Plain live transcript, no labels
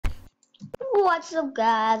What's up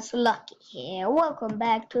guys, Lucky here. Welcome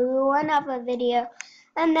back to another video.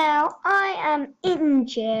 And now I am in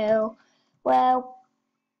jail. Well,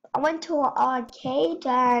 I went to an arcade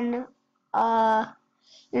and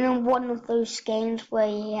one of those games where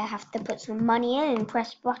you have to put some money in and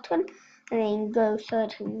press a button and then go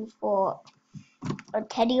searching for a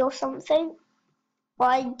teddy or something. Well,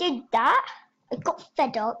 I did that. I got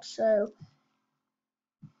fed up, so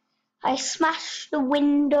I smashed the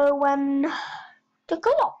window and took a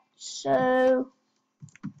lot. So,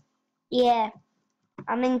 yeah,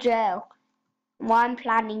 I'm in jail. What I'm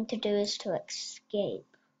planning to do is to escape.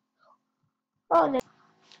 Oh, no.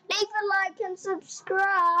 Leave a like and subscribe.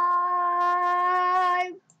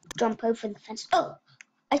 Jump over the fence. Oh,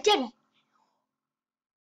 I did it.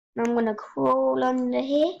 Now I'm gonna crawl under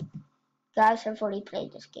here. Guys, I've already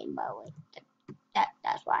played this game, by the way.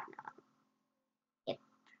 That's why I know. Yep.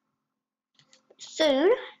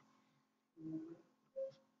 Soon,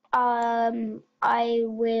 I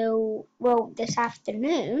will, well, this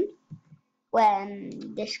afternoon,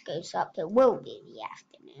 when this goes up, it will be the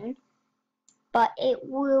afternoon, but it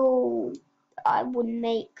will, I would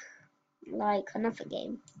make like another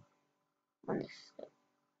game on this.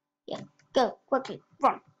 Yeah, go, quickly,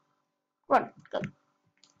 run, go.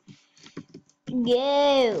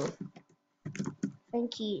 Go.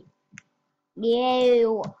 Thank you.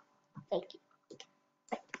 Go. Thank you.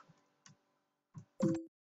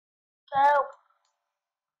 Go.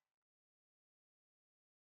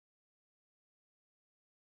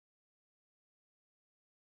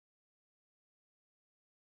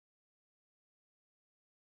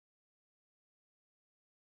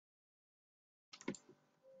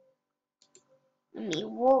 Let me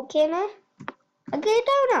walk in it. I get a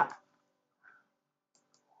donut.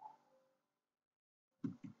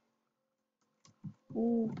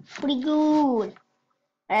 Ooh, pretty good.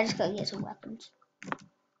 I just gotta get some weapons.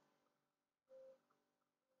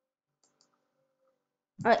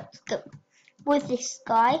 Alright, let's go. With this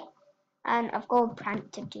guy, and I've got a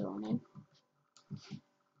prank to do on him.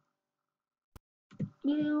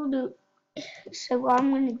 So what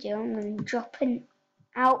I'm gonna do, I'm gonna drop him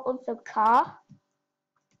out of the car.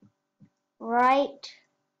 Right.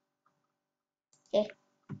 Okay.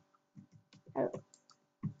 Oh.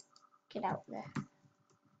 Get out there.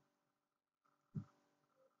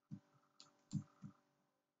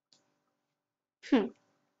 Get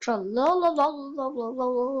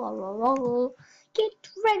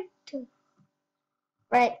ready.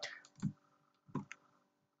 Right.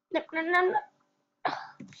 No.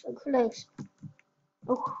 So close.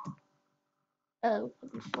 Oh. Oh,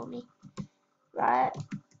 it was funny. Right.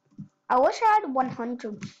 I wish I had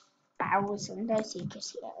 100,000 as you can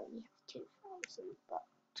see. I only have 2,000, but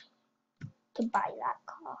to buy that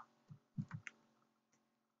car.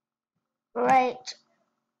 Right.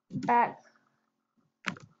 Back.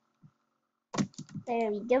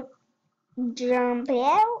 There we go. Jump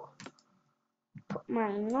out. Put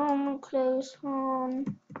my normal clothes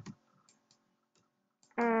on.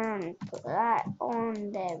 And put that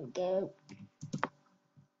on. There we go.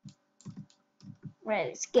 Right,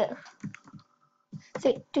 let's go.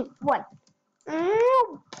 3, 2, 1. There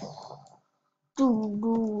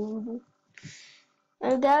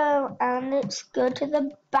we go. And let's go to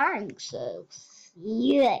the bank. So,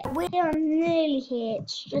 yeah. We are nearly here.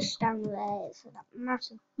 It's just down there. It's that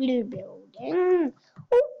massive blue building.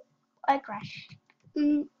 Oh, I crashed.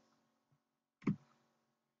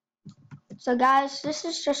 So guys, this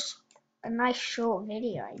is just a nice short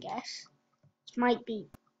video, I guess. It might be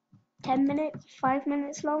 10 minutes, 5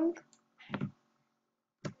 minutes long.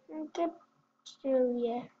 Okay, so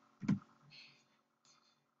yeah.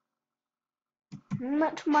 How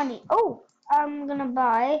much money? Oh, I'm gonna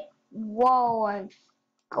buy. Whoa, I've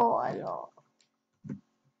got a lot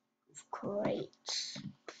of crates.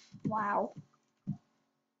 Wow.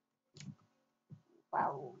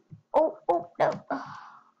 Wow. Oh, no. Oh,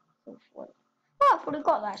 I've already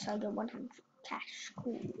got that, so I get 100 cash.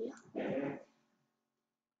 Cool.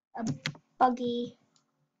 A buggy.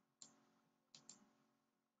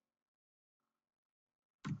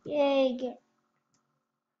 Yay, get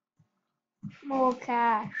more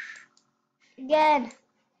cash. Again.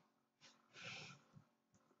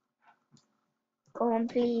 Go on,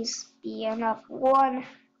 please. Be enough. 1.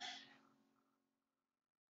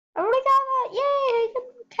 I already got that. Yay, I got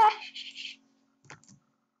more cash.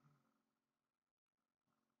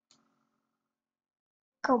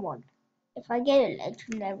 Come on. If I get a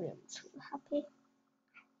legendary, I'm so happy.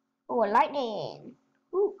 Oh, lightning.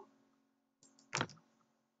 Ooh.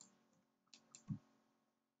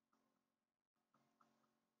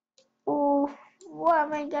 Ooh, what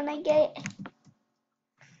am I gonna get?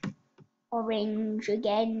 Orange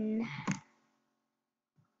again.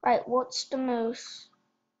 Right, what's the most?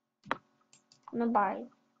 I'm gonna buy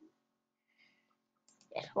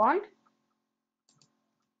this one.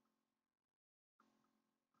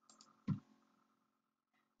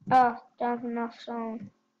 Oh, don't have enough stone.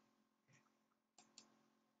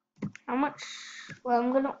 How much? Well,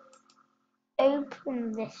 I'm gonna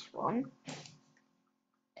open this one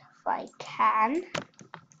if I can.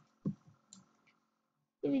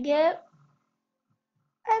 Here we go.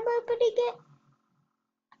 I'm opening it.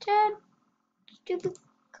 Turn. Stupid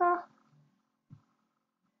car.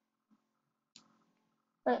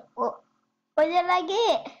 Wait, what? What did I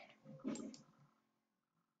get?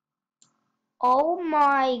 Oh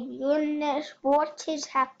my goodness, what is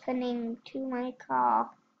happening to my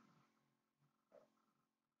car?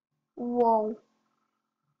 Whoa.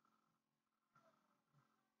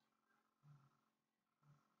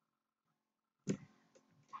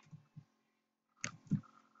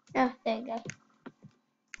 Oh, there you go.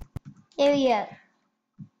 Here we go.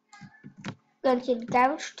 Going to the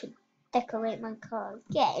garage to decorate my car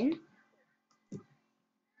again.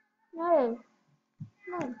 No,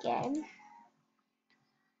 not again.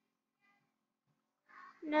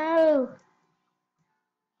 No.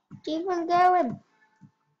 Keep on going.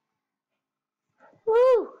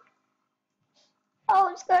 Woo! Oh,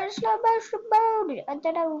 it's got a slow motion mode. And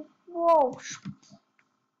then whoa.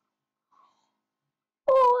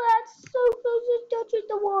 Oh, that's so close to touching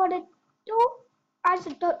the water. Oh,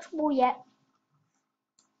 hasn't touched more yet.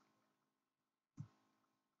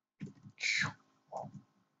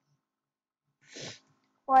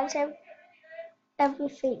 Why is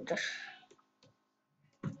everything just...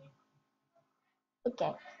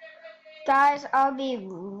 Okay. Guys, I'll be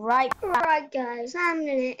right back. Right, guys, I'm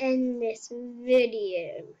going to end this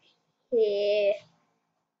video here.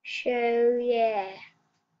 So, yeah.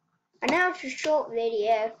 I know it's a short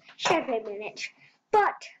video, 7 minutes,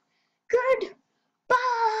 but good